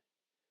He's done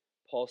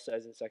it. Paul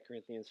says in 2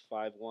 Corinthians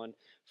 5:1,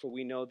 "For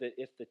we know that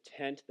if the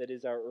tent that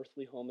is our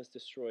earthly home is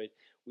destroyed,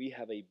 we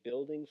have a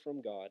building from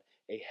God,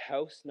 a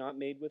house not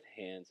made with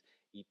hands,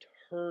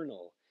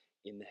 eternal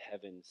in the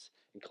heavens."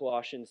 In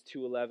Colossians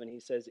 2:11, he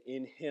says,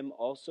 "In Him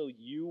also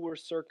you were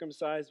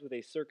circumcised with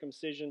a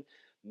circumcision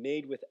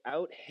made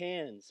without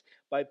hands,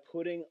 by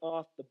putting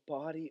off the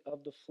body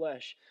of the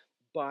flesh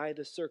by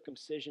the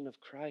circumcision of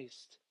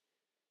Christ."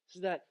 So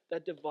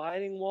that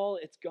dividing wall,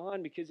 it's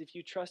gone because if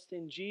you trust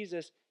in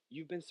Jesus,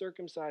 you've been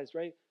circumcised,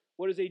 right?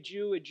 What is a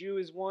Jew? A Jew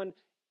is one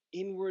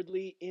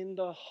inwardly in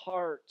the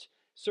heart.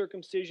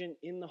 Circumcision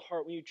in the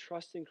heart. When you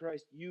trust in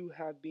Christ, you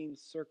have been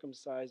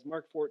circumcised.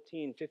 Mark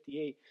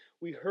 14:58.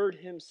 We heard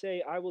Him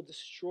say, "I will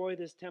destroy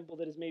this temple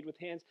that is made with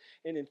hands,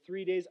 and in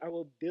 3 days I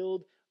will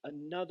build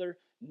another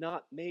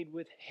not made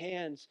with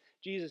hands."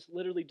 Jesus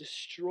literally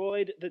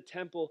destroyed the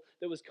temple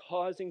that was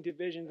causing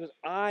division because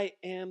I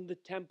am the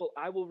temple.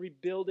 I will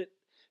rebuild it.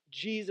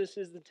 Jesus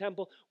is the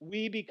temple.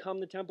 We become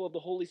the temple of the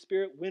Holy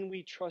Spirit when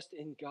we trust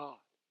in God.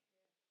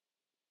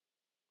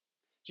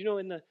 Do you know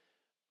in the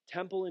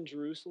temple in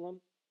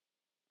Jerusalem,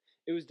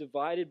 it was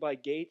divided by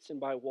gates and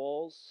by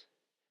walls.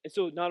 And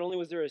so not only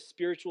was there a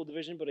spiritual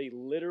division, but a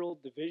literal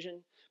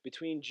division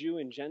between Jew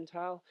and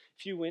Gentile.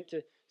 If you went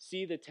to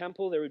see the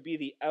temple, there would be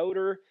the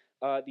outer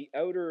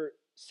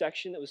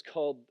section that was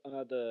called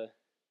the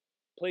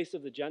place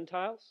of the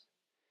Gentiles.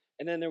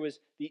 And then there was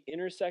the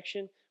inner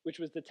section, which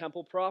was the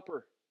temple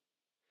proper.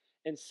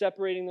 And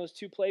separating those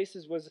two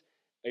places was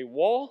a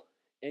wall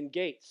and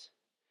gates.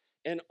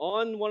 And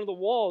on one of the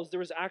walls, there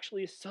was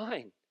actually a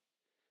sign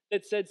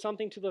that said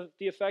something to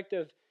the effect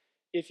of,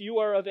 if you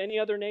are of any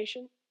other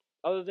nation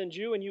other than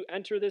Jew and you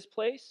enter this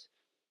place,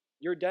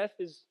 your death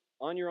is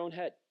on your own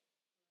head.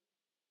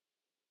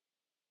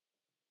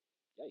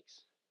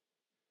 Yikes.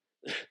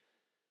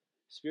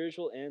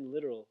 Spiritual and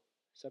literal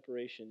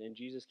separation, and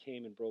Jesus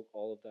came and broke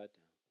all of that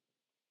down.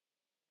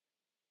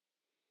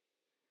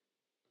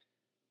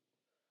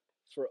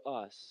 For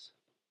us,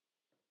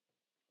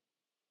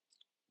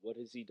 what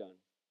has He done?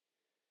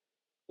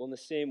 Well, in the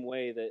same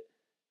way that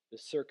the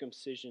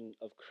circumcision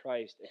of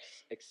Christ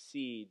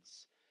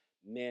exceeds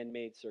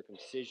man-made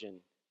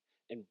circumcision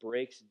and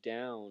breaks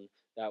down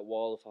that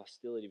wall of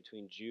hostility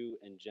between Jew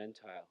and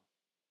Gentile.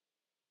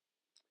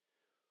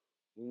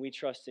 When we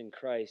trust in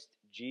Christ,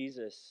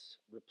 Jesus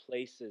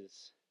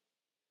replaces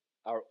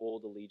our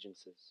old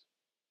allegiances.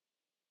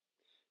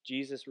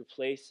 Jesus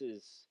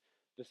replaces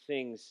the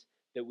things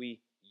that we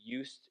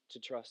used to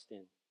trust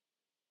in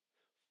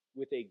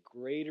with a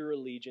greater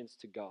allegiance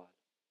to God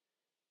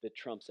that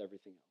trumps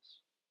everything else.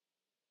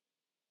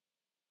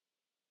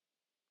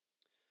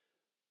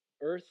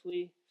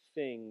 Earthly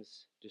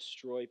things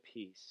destroy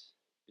peace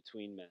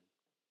between men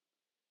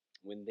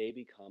when they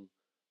become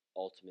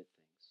ultimate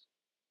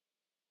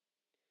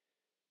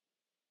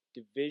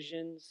things.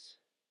 Divisions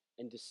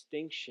and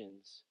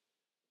distinctions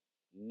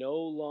no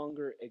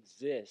longer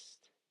exist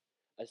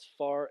as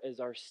far as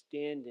our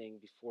standing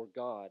before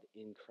God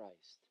in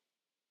Christ.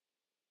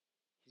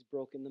 He's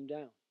broken them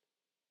down.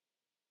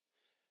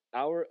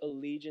 Our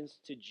allegiance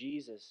to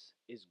Jesus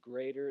is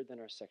greater than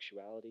our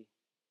sexuality,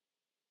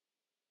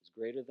 is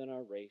greater than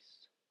our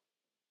race,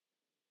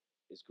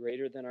 is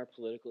greater than our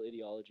political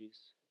ideologies,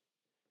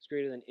 it's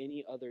greater than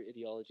any other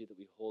ideology that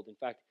we hold. In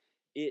fact,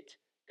 it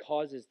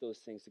causes those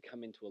things to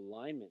come into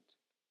alignment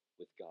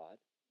with God,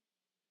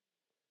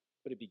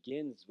 but it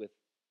begins with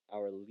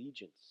our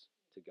allegiance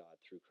to God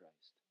through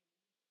Christ.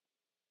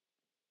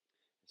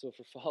 So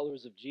for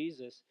followers of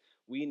Jesus,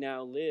 we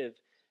now live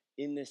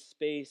in this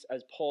space,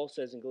 as Paul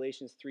says in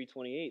Galatians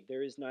 3:28,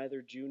 there is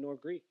neither Jew nor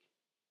Greek.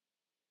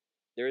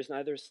 There is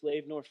neither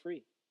slave nor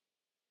free.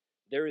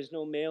 There is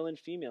no male and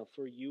female,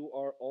 for you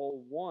are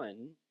all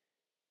one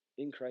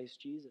in Christ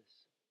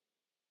Jesus.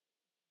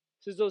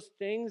 It says those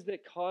things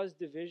that cause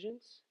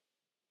divisions,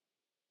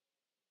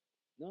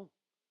 no.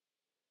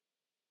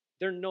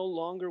 They're no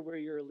longer where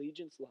your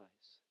allegiance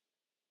lies.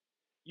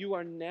 You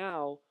are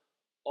now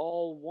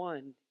all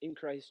one in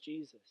Christ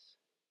Jesus.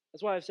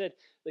 That's why I've said,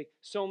 like,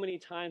 so many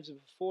times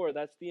before,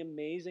 that's the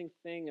amazing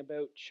thing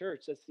about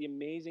church. That's the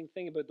amazing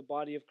thing about the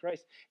body of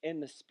Christ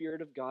and the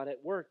Spirit of God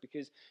at work,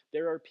 because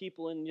there are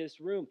people in this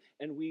room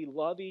and we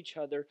love each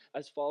other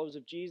as followers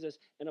of Jesus,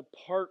 and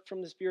apart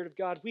from the Spirit of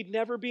God, we'd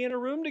never be in a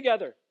room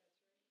together.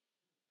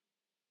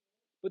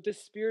 But the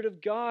Spirit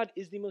of God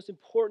is the most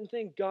important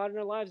thing. God in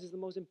our lives is the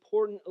most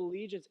important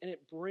allegiance, and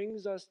it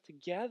brings us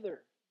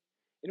together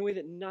in a way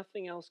that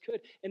nothing else could.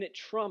 And it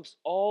trumps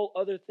all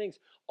other things,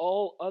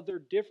 all other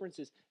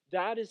differences.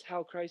 That is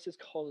how Christ has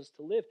called us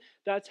to live.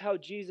 That's how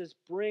Jesus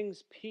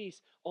brings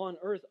peace on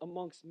earth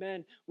amongst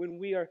men, when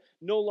we are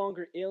no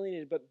longer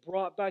alienated but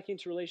brought back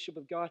into relationship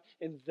with God.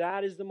 And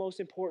that is the most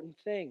important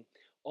thing.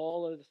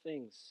 All other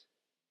things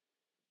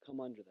come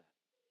under that.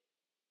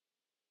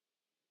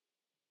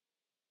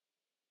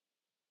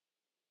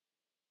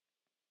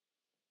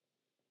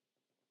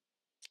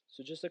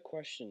 So just a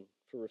question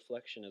for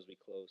reflection as we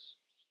close.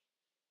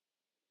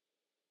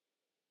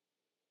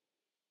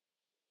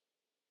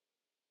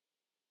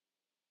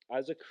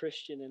 As a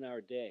Christian in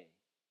our day,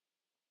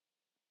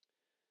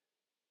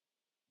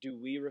 do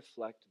we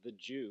reflect the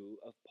Jew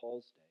of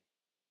Paul's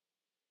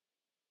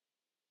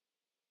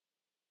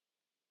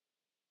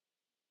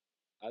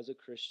day? As a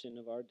Christian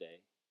of our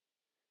day,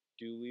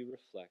 do we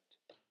reflect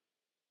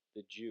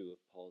the Jew of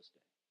Paul's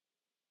day?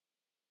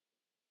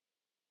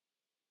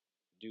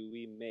 Do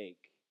we make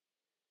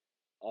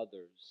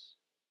others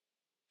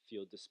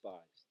feel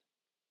despised,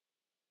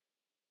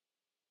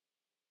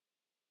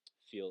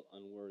 feel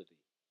unworthy?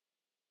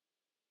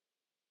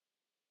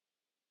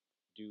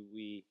 Do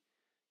we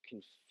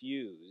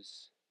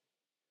confuse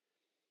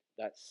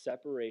that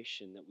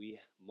separation that we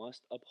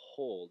must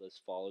uphold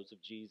as followers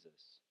of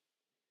Jesus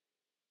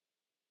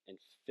and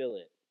fill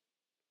it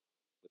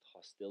with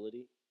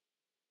hostility,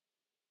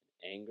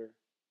 anger,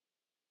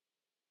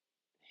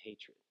 and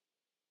hatred?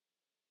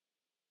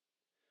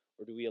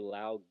 Or do we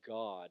allow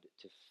God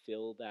to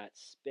fill that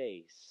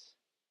space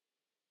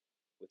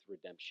with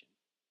redemption?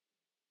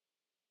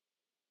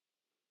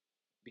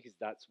 Because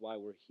that's why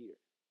we're here.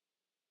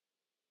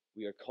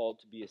 We are called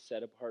to be a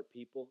set-apart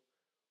people.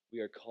 We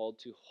are called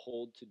to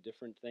hold to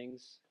different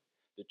things,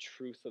 the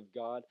truth of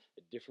God,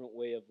 a different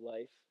way of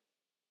life.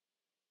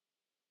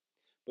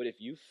 But if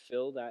you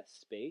fill that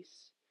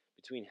space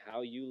between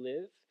how you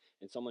live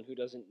and someone who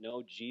doesn't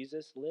know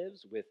Jesus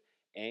lives with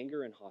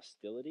anger and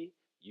hostility,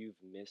 you've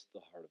missed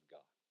the heart of God.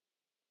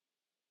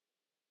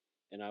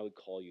 And I would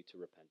call you to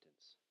repentance.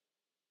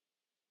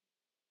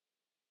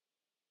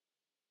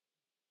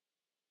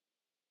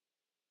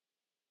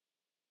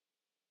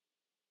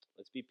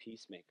 Let's be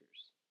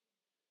peacemakers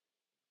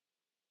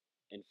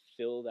and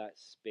fill that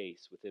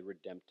space with a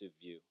redemptive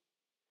view.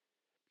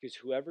 Because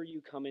whoever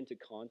you come into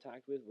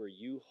contact with where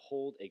you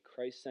hold a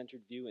Christ-centered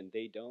view and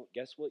they don't,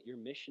 guess what your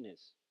mission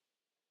is?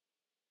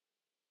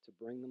 To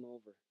bring them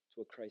over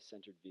to a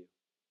Christ-centered view.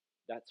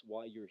 That's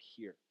why you're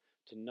here.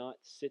 To not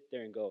sit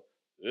there and go,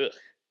 ugh,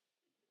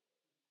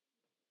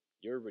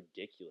 you're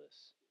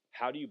ridiculous.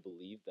 How do you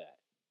believe that?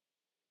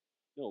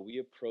 No, we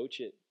approach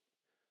it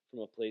from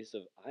a place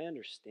of, I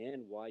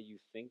understand why you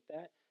think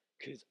that,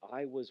 because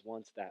I was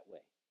once that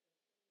way.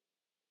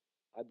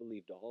 I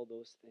believed all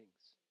those things.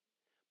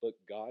 But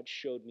God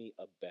showed me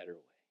a better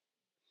way.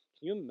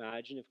 Can you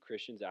imagine if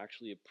Christians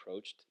actually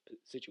approached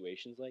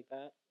situations like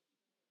that?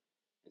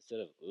 Instead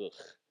of, ugh.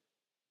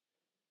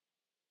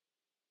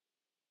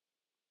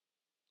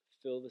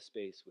 Fill the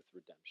space with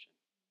redemption.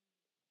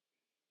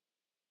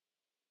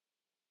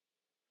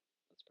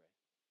 Let's pray.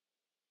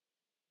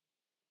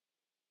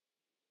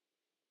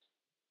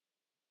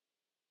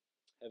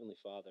 Heavenly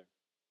Father,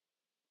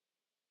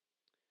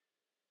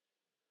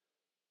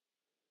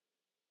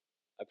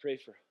 I pray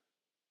for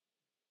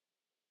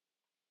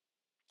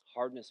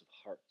hardness of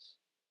hearts,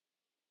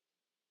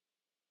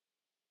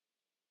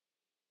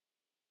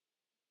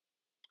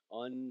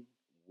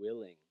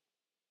 unwilling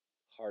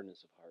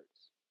hardness of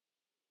hearts.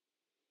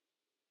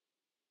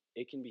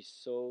 It can be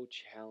so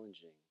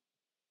challenging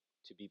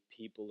to be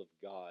people of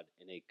God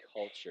in a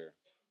culture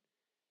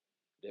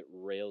that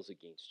rails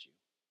against you.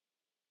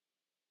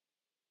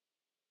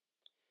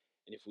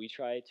 And if we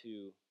try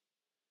to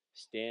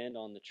stand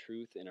on the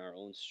truth in our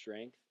own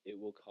strength, it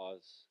will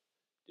cause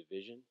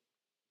division,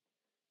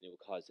 it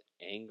will cause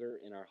anger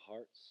in our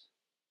hearts,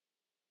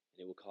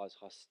 and it will cause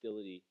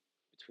hostility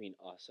between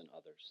us and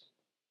others.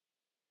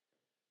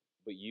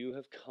 But you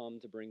have come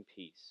to bring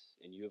peace,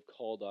 and you have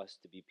called us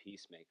to be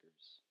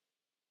peacemakers.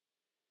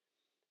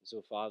 And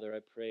so, Father, I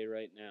pray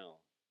right now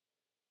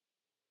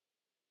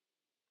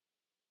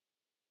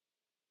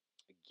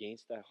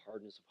against that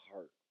hardness of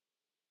heart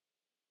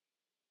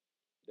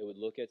that would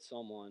look at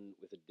someone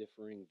with a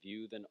differing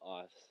view than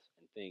us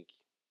and think,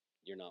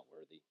 you're not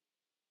worthy.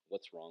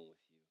 What's wrong with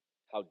you?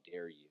 How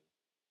dare you?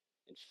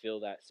 And fill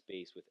that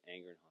space with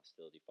anger and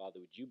hostility. Father,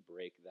 would you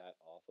break that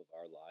off of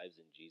our lives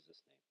in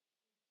Jesus' name?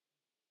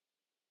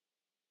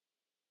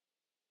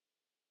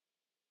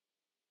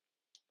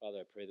 Father,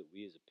 I pray that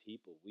we as a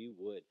people,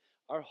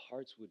 our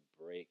hearts would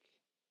break,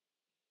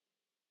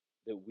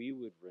 that we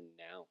would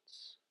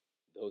renounce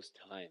those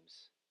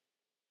times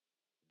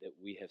that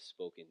we have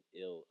spoken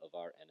ill of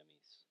our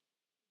enemies.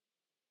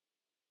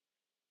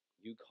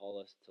 You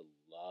call us to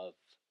love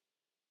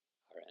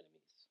our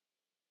enemies.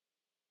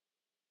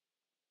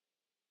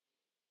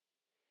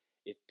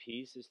 If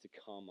peace is to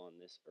come on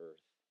this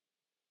earth,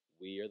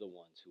 we are the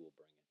ones who will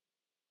bring it.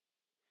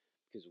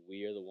 Because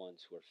we are the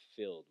ones who are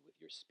filled with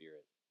your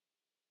Spirit.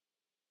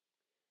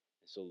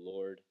 And so,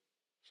 Lord,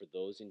 for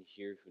those in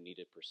here who need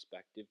a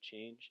perspective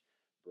change,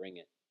 bring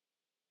it.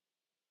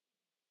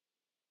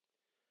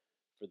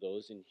 For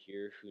those in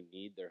here who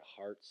need their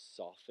hearts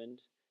softened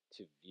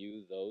to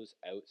view those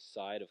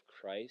outside of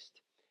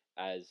Christ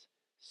as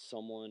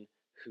someone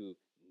who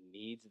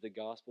needs the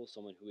gospel,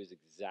 someone who is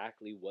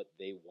exactly what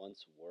they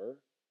once were,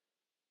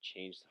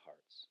 change the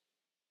hearts.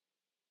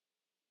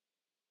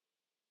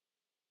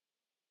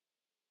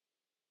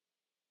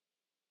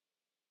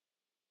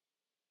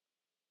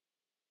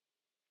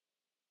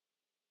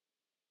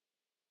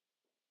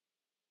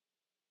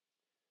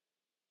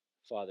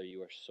 Father,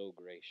 you are so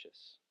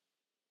gracious.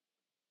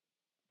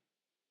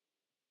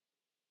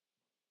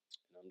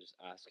 And I'm just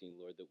asking,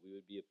 Lord, that we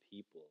would be a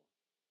people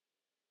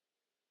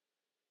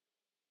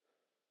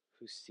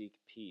who seek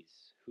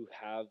peace, who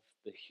have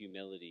the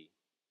humility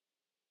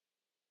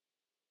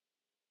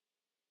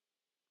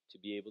to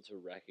be able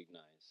to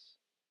recognize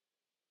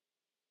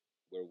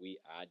where we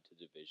add to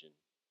division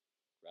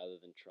rather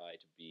than try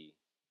to be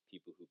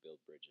people who build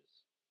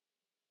bridges.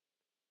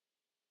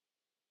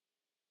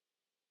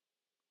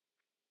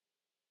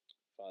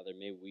 Father,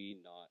 may we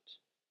not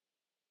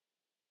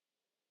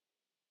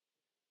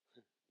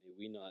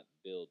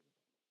build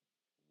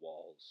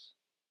walls,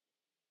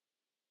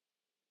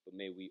 but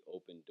may we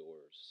open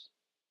doors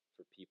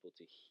for people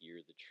to hear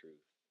the truth.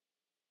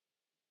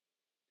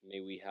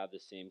 May we have the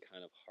same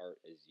kind of heart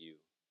as you,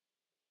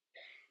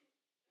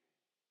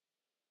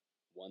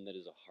 one that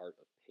is a heart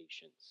of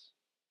patience.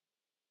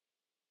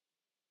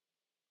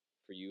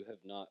 For you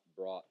have not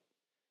brought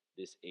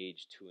this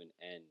age to an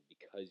end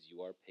because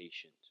you are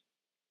patient,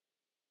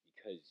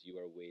 because you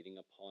are waiting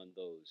upon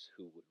those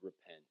who would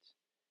repent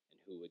and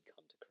who would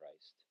come to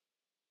Christ.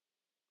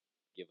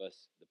 Give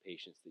us the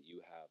patience that you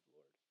have,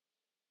 Lord.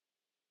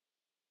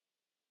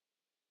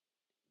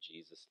 In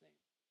Jesus'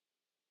 name.